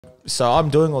So I'm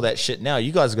doing all that shit now.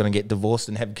 You guys are going to get divorced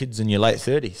and have kids in your late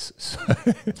 30s.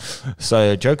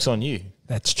 So joke's on you.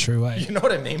 That's true, eh? You know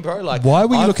what I mean, bro? Like, why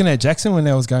were you looking at Jackson when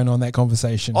that was going on, that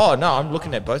conversation? Oh, no, I'm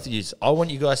looking at both of you. I want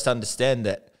you guys to understand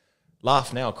that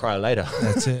laugh now, cry later.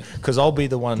 That's it. Because I'll be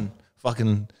the one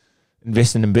fucking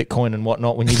investing in Bitcoin and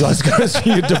whatnot when you guys go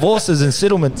through your divorces and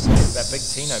settlements. That big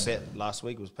Tino bet last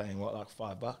week was paying, what, like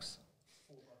 $5?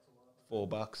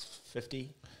 $4.50.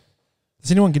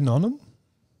 Is anyone getting on them?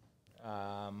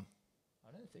 I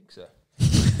don't think so.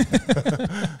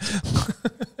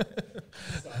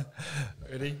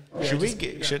 Ready? Should we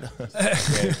get... Should,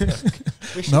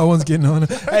 No one's getting on it.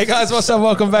 Hey guys, what's up?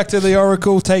 Welcome back to the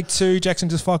Oracle. Take 2. Jackson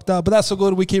just fucked up, but that's all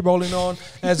good. We keep rolling on.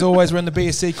 As always, we're in the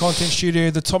BSC content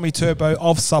studio, the Tommy Turbo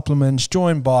of supplements,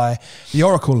 joined by the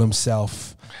Oracle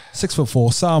himself,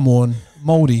 6'4", Samoan,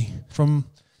 Māori from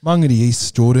Mangere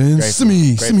East, Jordan.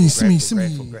 Simi.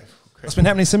 What's been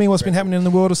happening, Simi? What's been happening in the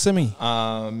world of Simi?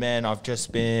 Man, I've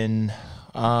just been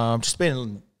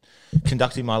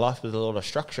conducting my life with a lot of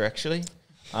structure, actually.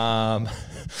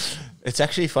 It's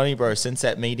actually funny, bro. Since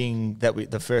that meeting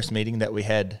the first meeting that we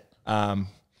had, I've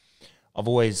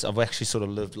actually sort of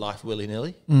lived life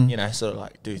willy-nilly, you know, sort of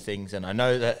like do things. And I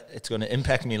know that it's going to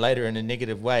impact me later in a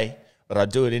negative way, but I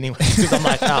do it anyway because I'm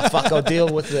like, fuck, I'll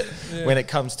deal with it when it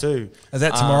comes to. Is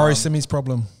that tomorrow Simi's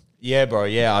problem? Yeah, bro.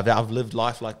 Yeah, I've lived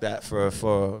life like that for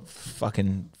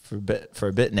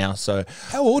a bit now. So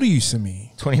how old are you,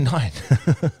 Simi? 29.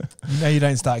 No, you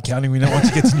don't start counting. We don't want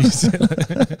to get to New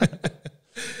Zealand.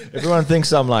 Everyone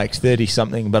thinks I'm like 30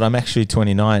 something, but I'm actually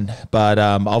 29. But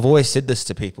I've always said this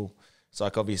to people. It's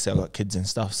like, obviously I've got kids and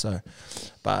stuff. So,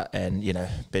 and you know,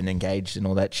 been engaged and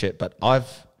all that shit. But Have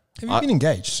you been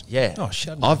engaged? Yeah. Oh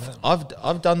shit.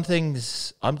 I've done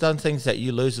things. I've done things that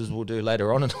you losers will do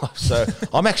later on in life. So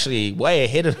I'm actually way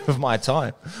ahead of my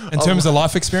time. In terms of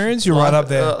life experience, you're right up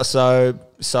there. So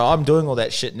I'm doing all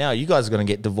that shit now. You guys are going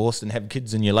to get divorced and have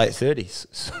kids in your late 30s.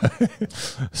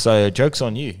 So joke's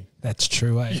on you. That's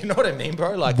true, eh? You know what I mean,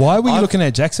 bro? Like, why were you looking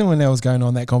at Jackson when that was going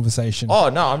on, that conversation? Oh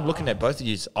no, I'm looking at both of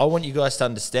you. I want you guys to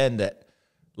understand that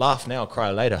laugh now, cry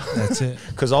later. That's it.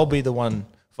 Because I'll be the one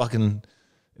fucking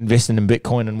investing in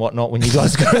Bitcoin and whatnot when you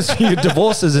guys go through your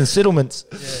divorces and settlements.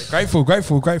 Yeah,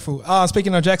 grateful.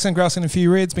 Speaking of Jackson, grousing a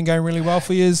few reds, been going really well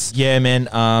for you. Yeah, man.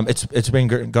 It's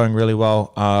been going really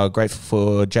well. Grateful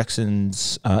for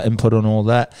Jackson's input on all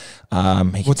that.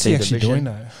 What's he actually doing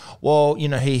though? Well, you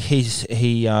know, he's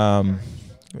a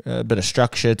bit of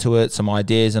structure to it, some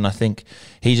ideas, and I think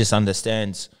he just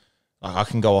understands. Like, I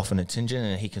can go off on a tangent,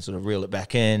 and he can sort of reel it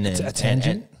back in. It's a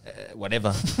tangent? And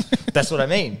whatever. That's what I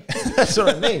mean. That's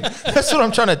what I mean. That's what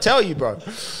I'm trying to tell you, bro.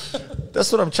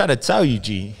 That's what I'm trying to tell you,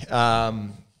 G.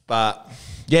 But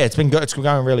yeah, it's been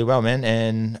going really well, man.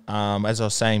 And as I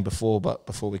was saying before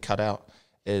we cut out,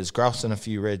 is Grousing a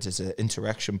Few Reds is an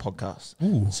interaction podcast.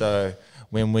 Ooh. So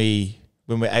when we're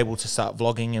able to start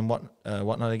vlogging and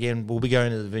whatnot again, we'll be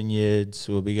going to the vineyards,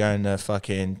 we'll be going to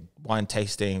fucking wine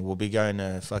tasting, we'll be going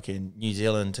to fucking New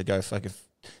Zealand to go fucking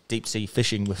deep sea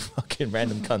fishing with fucking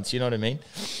random cunts, you know what I mean?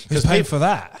 Who's paid for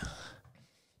that?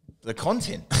 The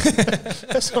content.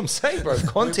 That's what I'm saying, bro.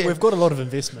 Content. We've got a lot of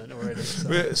investment already.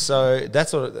 So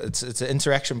that's what it's an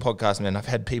interaction podcast, man. I've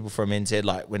had people from NZ,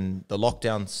 like when the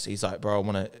lockdowns, he's like, bro, I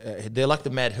want to, they're like the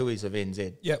mad hooies of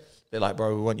NZ. Yep. They're like,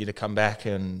 bro, we want you to come back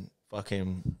and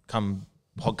fucking come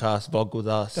podcast, vlog with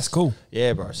us. That's cool.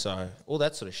 Yeah, bro. So all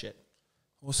that sort of shit.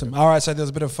 Awesome. All right, so there was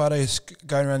a bit of photos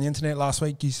going around the internet last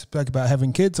week. You spoke about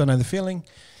having kids. I know the feeling.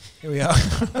 Here we are.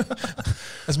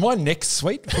 Is my neck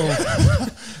sweet?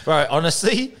 Bro,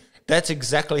 honestly, that's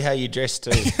exactly how you dress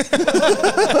too.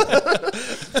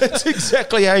 That's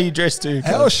exactly how you dress too.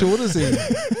 How short is he?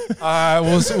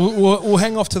 We'll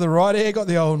hang off to the right here. Got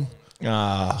the old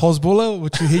Hosbuller,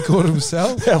 which he called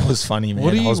himself. That was funny, man.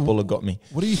 Hosbuller got me.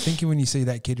 What are you thinking when you see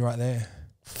that kid right there?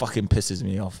 Fucking pisses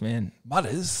me off, man.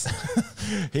 Mutters.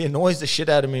 He annoys the shit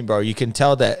out of me, bro. You can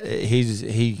tell that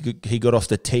he got off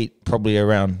the teat probably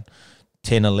around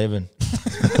 10, 11.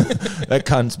 That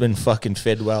cunt's been fucking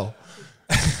fed well.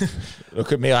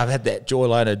 Look at me. I've had that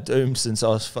jawline of doom since I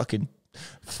was fucking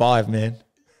 5, man.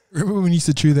 Remember when you used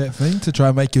to chew that thing to try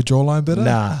and make your jawline better?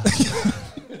 Nah.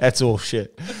 That's all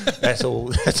shit. That's all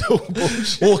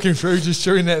bullshit. Walking through just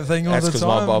chewing that thing all the time. That's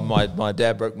because my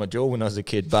dad broke my jaw when I was a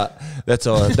kid, but that's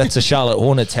a Charlotte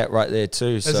Hornets hat right there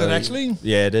too. Is it actually?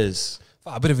 Yeah, it is.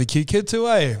 A bit of a cute kid too,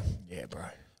 eh? Yeah, bro.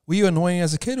 Were you annoying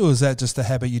as a kid, or was that just a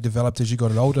habit you developed as you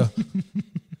got older?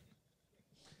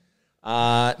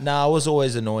 Nah, I was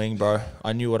always annoying, bro.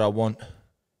 I knew what I want. Do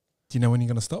you know when you're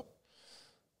going to stop?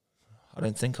 I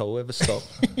don't think I'll ever stop.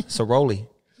 It's a rollie.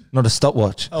 not a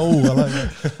stopwatch. Oh, I like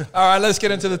that. All right, let's get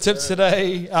into the tips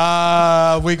today.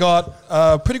 We got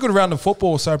a pretty good round of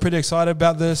football, so pretty excited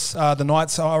about this. The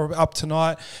Knights are up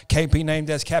tonight. KP named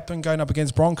as captain, going up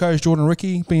against Broncos. Jordan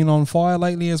Ricky being on fire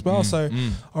lately as well.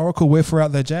 Oracle, we're for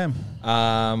out their jam.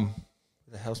 Where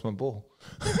the hell's my ball?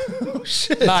 Oh,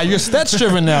 shit. Nah, you're stats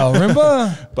driven now,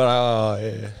 remember? But,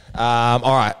 yeah.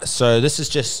 All right, so this is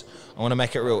just, I want to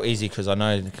make it real easy because I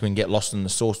know we can get lost in the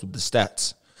sauce with the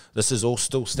stats. This is all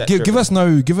still stats driven.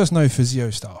 Give us no physio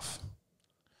stuff.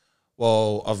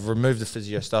 Well, I've removed the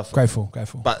physio stuff. Grateful.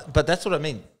 But that's what I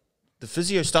mean. The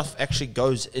physio stuff actually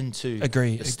goes into the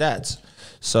stats.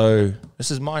 So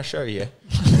this is my show, yeah.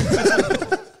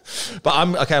 But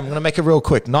I'm going to make it real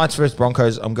quick. Knights versus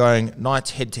Broncos. I'm going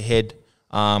Knights head to head.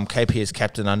 KP is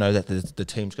captain. I know that the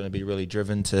team's going to be really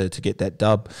driven to get that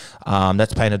dub.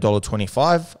 That's paying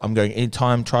 $1.25. I'm going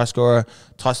anytime try scorer.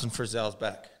 Tyson Frizzell's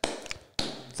back.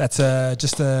 That's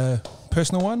just a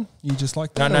personal one? You just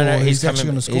like that? No. He's actually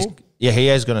going to score? He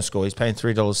is going to score. He's paying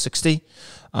 $3.60.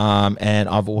 And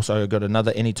I've also got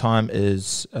another anytime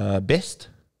is best.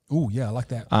 Oh, yeah, I like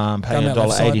that. Paying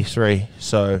 $1.83.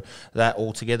 So that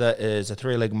altogether is a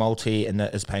 3-leg multi, and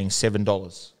that is paying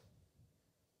 $7.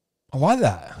 I like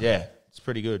that. Yeah, it's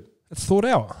pretty good. It's thought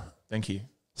out. Thank you.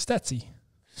 Statsy.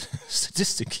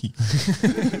 Statisticky.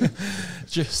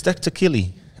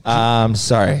 Statistically.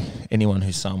 Sorry, anyone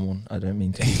who's Samoan, I don't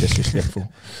mean to be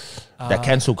disrespectful. That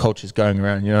cancel culture is going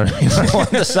around, you know what I mean?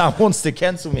 The Samoan wants to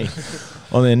cancel me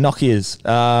on their Nokias.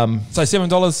 So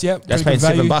 $7, yep. That's paying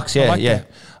 $7, yeah, yeah.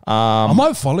 I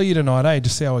might follow you tonight,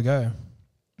 just see how we go.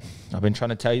 I've been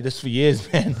trying to tell you this for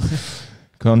years, man.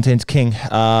 Content's king.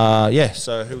 Yeah,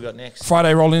 so who we got next?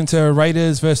 Friday, rolling into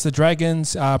Raiders versus the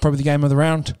Dragons, probably the game of the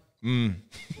round.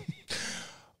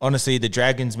 Honestly, the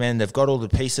Dragons, man, they've got all the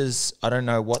pieces. I don't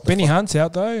know what. Benny Hunt's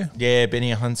out, though. Yeah,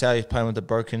 Benny Hunt's out. He's playing with a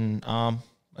broken arm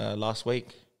last week.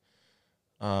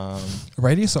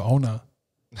 Radius or Ulnar?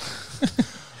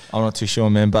 I'm not too sure,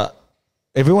 man, but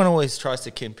everyone always tries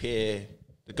to compare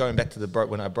going back to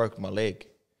when I broke my leg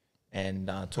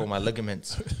and tore my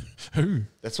ligaments. Who?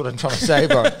 That's what I'm trying to say,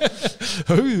 bro.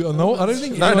 Who? No, I don't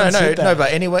think. No.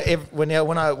 But anyway,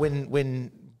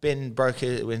 when Ben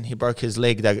when he broke his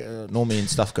leg, they, Normie and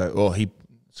stuff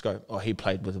he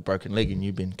played with a broken leg, and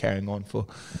you've been carrying on for.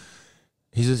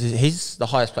 He's the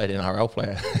highest paid NRL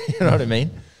player. You know what I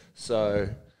mean? So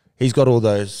he's got all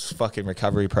those fucking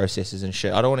recovery processes and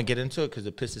shit. I don't want to get into it because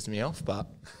it pisses me off. But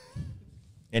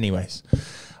anyways,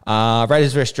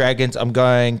 Raiders versus Dragons. I'm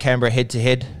going Canberra head to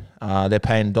head. They're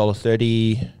paying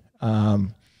 $1.30.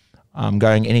 I'm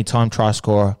going anytime try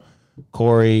scorer.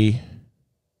 Corey.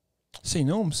 C.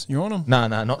 Norms, you're on him? No,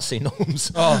 not C.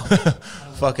 Norms. Oh.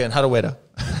 Fucking Hadaweda.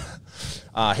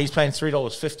 He's paying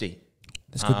 $3.50.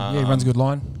 That's good. Yeah, he runs a good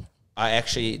line.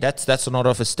 That's not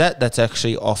off a stat. That's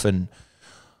actually often.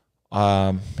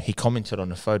 He commented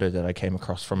on a photo that I came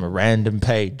across from a random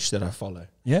page that I follow.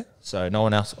 Yeah. So no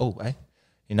one else.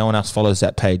 No one else follows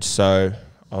that page. So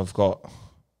I've got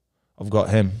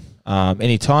him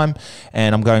anytime,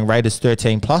 and I'm going Raiders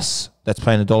 13+. That's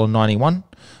paying $1.91.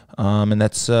 And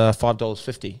that's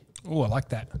 $5.50. Oh, I like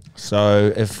that.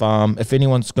 So if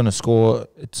anyone's going to score,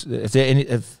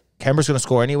 if Canberra's going to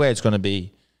score anywhere, it's going to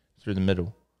be through the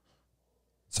middle.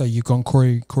 So you've gone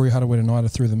Corey Hadaway tonight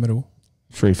through the middle.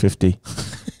 $3.50.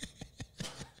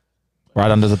 Right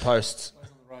under the posts.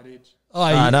 Oh,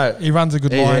 I know. He runs a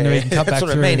good line. Yeah. He can cut that's back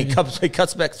what through. I mean. He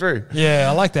cuts back through. Yeah,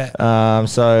 I like that.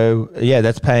 So yeah,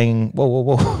 that's paying.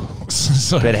 Whoa.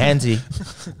 Bit handsy.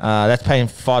 That's paying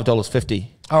 $5.50.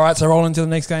 All right, so roll into the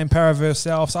next game, Para versus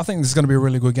Souths. I think this is going to be a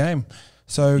really good game.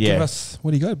 So give us,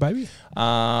 what do you got, baby?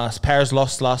 Para's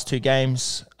lost last 2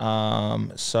 games,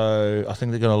 so I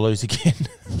think they're going to lose again.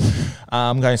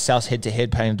 I'm going Souths head to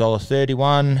head, paying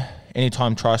 $1.31.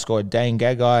 Anytime try scorer Dane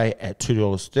Gagai at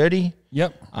 $2.30.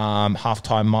 Yep.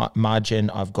 Halftime margin,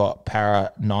 I've got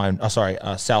Para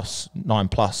Souths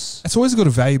 9+. It's always got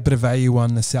a bit of value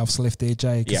on the Souths left there,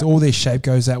 Jay, because all their shape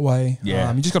goes that way.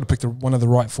 Yeah. You just got to pick one of the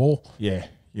right 4. Yeah.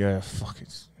 Fuck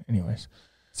it. Anyways.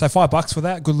 So $5 for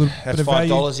that, good little That's bit of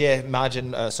value. $5, yeah.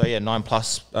 Margin, 9+.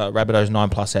 Rabbitohs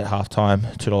 9+ at halftime,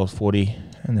 $2.40,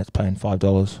 and that's paying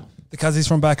 $5. The Cuzzies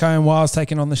from back home, Wiles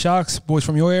taking on the Sharks. Boys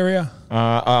from your area?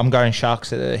 I'm going Sharks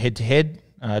head to head,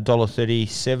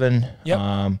 $1.37. Yep.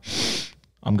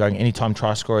 I'm going anytime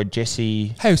try scorer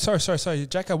Jesse. Hey, sorry,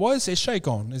 Jacko. Why is Eshay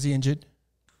gone? Is he injured?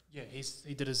 Yeah,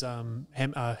 he did his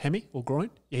hemi or groin.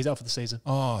 Yeah, he's out for the season.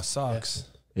 Oh, sucks.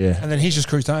 Yeah. And then he's just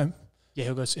cruised home. Yeah,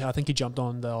 he'll go. I think he jumped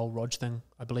on the old Rog thing.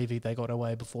 I believe they got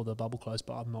away before the bubble closed,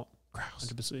 but I'm not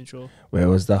 100% sure. Where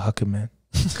was the hooker, man?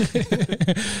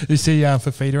 You see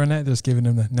Fafita and that, just giving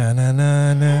him the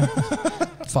na.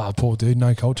 Far poor dude,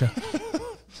 no culture.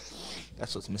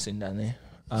 That's what's missing down there.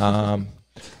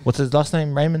 What's his last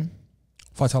name? Raymond?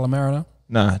 Faitala Mariner.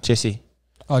 Nah, Jesse.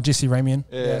 Oh, Jesse Ramian.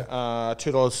 Yeah.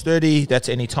 $2.30. That's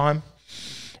any time.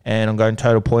 And I'm going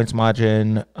total points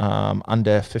margin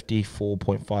under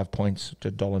 54.5 points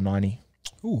to $1.90.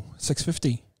 Ooh,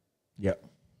 $6.50. Yep.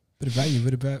 Bit of value,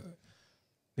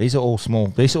 These are all small.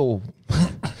 These are all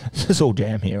this is all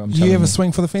jam here. Do you ever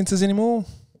swing for the fences anymore?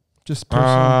 Just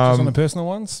on the personal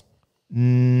ones?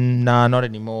 Nah, not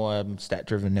anymore. I'm stat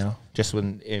driven now. Just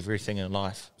with everything in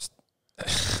life.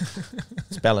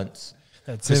 It's balance.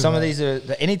 So some of these are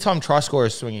the anytime try scorer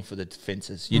is swinging for the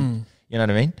fences. You know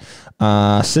what I mean?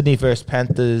 Sydney versus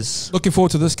Panthers. Looking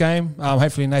forward to this game.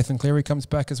 Hopefully Nathan Cleary comes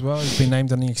back as well. He's been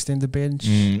named on the extended bench.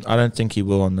 I don't think he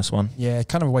will on this one. Yeah,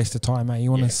 kind of a waste of time, mate.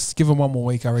 You want to give him one more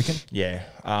week, I reckon. Yeah,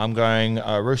 I'm going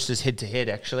Roosters head to head.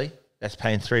 Actually, that's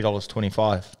paying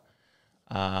 $3.25.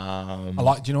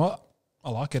 Do you know what? I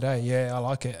like it. Yeah, I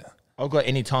like it. I've got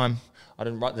any time. I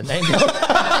didn't write the name down.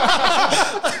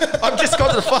 I've just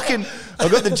got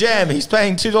I've got the jam. He's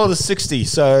paying $2.60.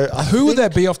 So who would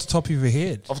that be off the top of your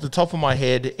head? Off the top of my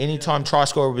head, anytime try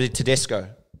scorer would be Tedesco.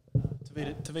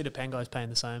 Tavita Pangai's paying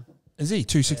the same. Is he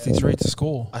 263 to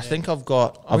score? I think I've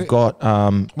got.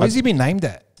 Where's he been named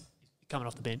at? Coming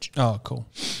off the bench. Oh, cool.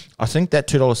 I think that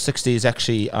 $2.60 is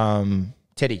actually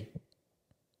Teddy.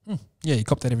 Yeah, you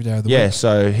cop that every day of the week. Yeah,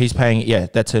 so he's paying. Yeah,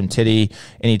 that's him, Teddy.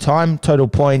 Anytime total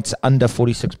points under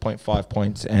 46.5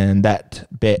 points, and that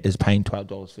bet is paying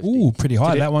 $12.50. Ooh, pretty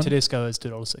high that one. Tedesco is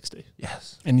 $2.60.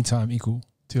 Yes. Anytime equal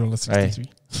 $2.63.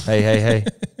 Hey.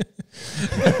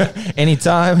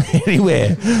 Anytime,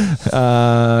 anywhere.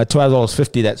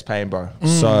 $12.50 that's paying, bro.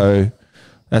 So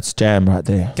that's jam right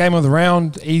there. Game of the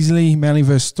round, easily. Manly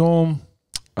versus Storm.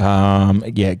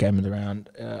 Yeah, game of the round.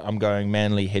 I'm going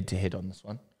Manly head to head on this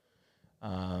one.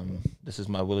 This is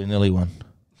my willy-nilly one.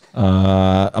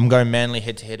 I'm going Manly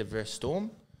head to head versus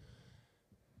Storm.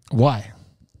 Why?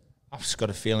 I've just got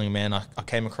a feeling, man. I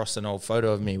came across an old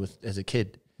photo of me as a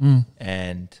kid,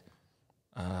 and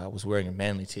I was wearing a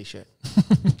Manly t-shirt,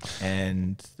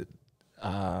 and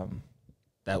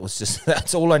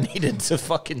that's all I needed to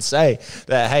fucking say.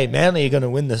 That hey, Manly are going to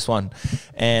win this one,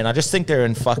 and I just think they're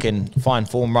in fucking fine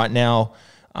form right now.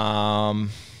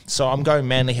 So I'm going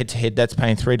Manly head to head. That's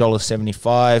paying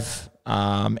 $3.75,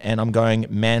 and I'm going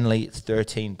Manly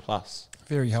 13+.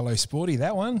 Very Hello Sporty,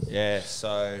 that one. Yeah,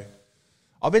 so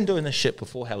I've been doing this shit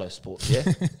before Hello Sports, yeah.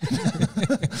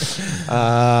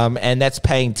 And that's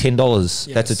paying $10. Yes.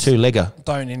 That's a 2-legger.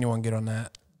 Don't anyone get on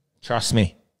that. Trust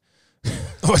me.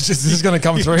 This is going to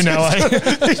come through now,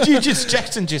 eh? You just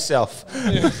Jacksoned yourself.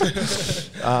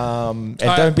 And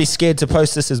don't be scared to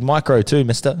post this as micro too,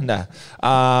 mister. Nah.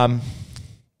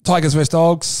 Tigers versus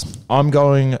Dogs. I'm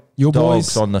going Your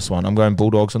Dogs boys. on this one. I'm going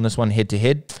Bulldogs on this one, head to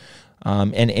head.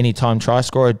 And anytime try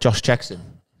scorer, Josh Jackson.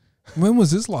 When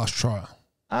was his last try?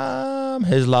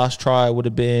 His last try would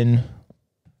have been.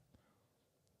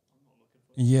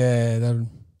 Yeah,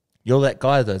 you're that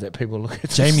guy though that people look at.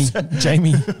 Jamie.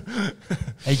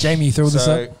 Hey, Jamie, throw this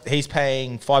up. He's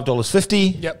paying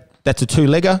 $5.50. Yep. That's a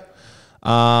 2-legger.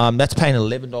 That's paying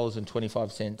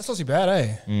 $11.25. That's not too bad,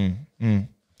 eh?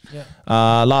 Yeah.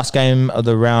 Last game of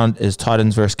the round is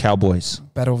Titans versus Cowboys.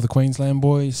 Battle of the Queensland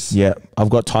boys. Yeah, I've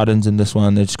got Titans in this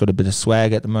one. They've just got a bit of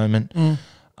swag at the moment.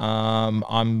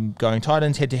 I'm going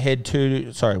Titans head to head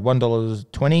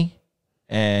 $1.20,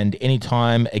 and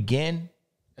anytime again,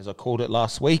 as I called it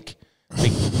last week,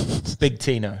 Big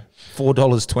Tino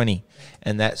 $4.20,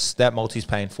 and that multi's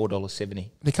paying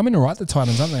 $4.70. They're coming to right, the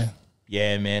Titans, aren't they?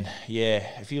 Yeah, man. Yeah,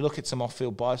 if you look at some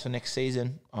off-field buys for next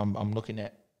season, I'm looking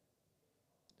at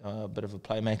a bit of a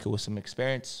playmaker with some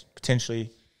experience,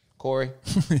 potentially Corey.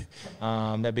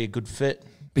 That'd be a good fit.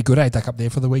 Be good, duck up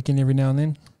there for the weekend every now and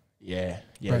then. Yeah,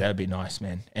 right. That'd be nice,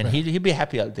 man. And he'd be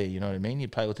happy out there. You know what I mean?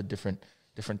 He'd play with a different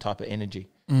type of energy.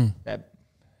 That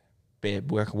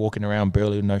walking around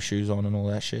barely with no shoes on and all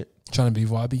that shit. Trying to be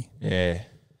vibey. Yeah.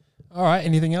 All right.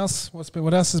 Anything else?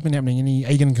 What else has been happening?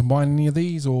 Are you going to combine any of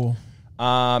these or? No,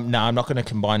 I'm not going to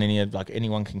combine any of. Like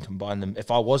anyone can combine them.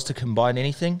 If I was to combine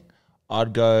anything,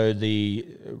 I'd go the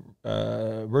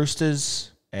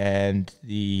Roosters and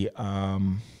the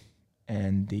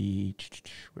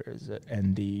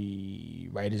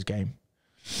Raiders game.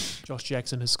 Josh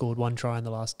Jackson has scored 1 try in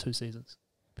the last 2 seasons.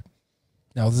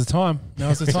 Now's the time.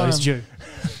 So he's due.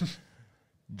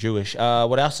 Jewish.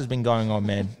 What else has been going on,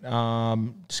 man?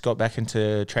 Just got back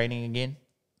into training again.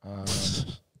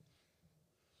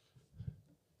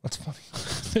 That's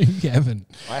funny. You haven't.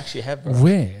 I actually have, bro.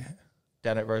 Where?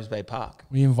 Down at Rose Bay Park.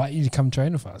 We invite you to come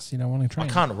train with us. You don't want to train.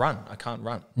 I can't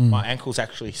run. My ankle's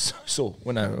actually so sore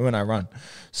when I run.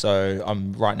 So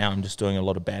I'm just doing a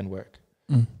lot of band work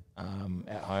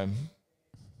at home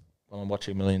while I'm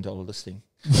watching $1 Million Listing.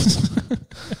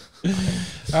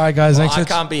 All right, guys. I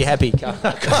can't be happy.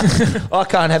 I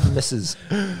can't have a missus.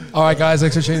 All right, guys.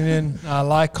 Thanks for tuning in.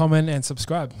 Like, comment, and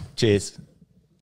subscribe. Cheers.